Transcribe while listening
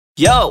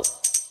Yo!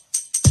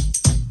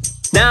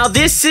 Now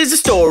this is a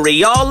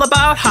story all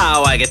about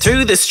how I get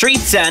through the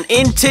streets and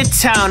into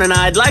town, and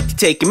I'd like to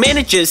take a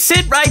minute, just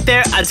sit right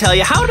there and tell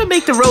you how to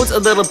make the roads a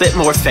little bit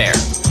more fair.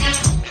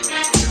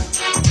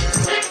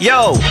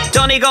 Yo,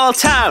 Donegal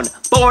town,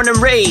 born and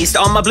raised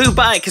on my blue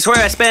bike is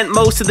where I spent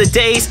most of the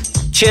days.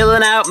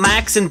 Chilling out,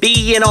 maxing,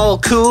 being all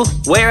cool,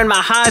 wearing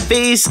my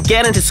high-vis,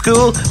 getting to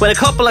school, when a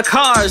couple of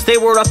cars, they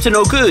were up to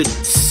no good.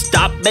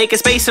 Stop making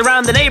space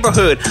around the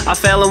neighborhood. I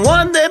fell in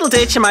one little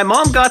ditch and my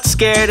mom got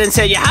scared and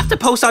said, you have to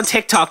post on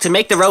TikTok to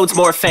make the roads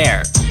more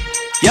fair.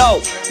 Yo,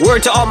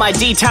 word to all my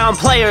D-Town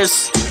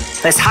players,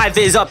 let's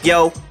high-vis up,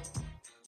 yo.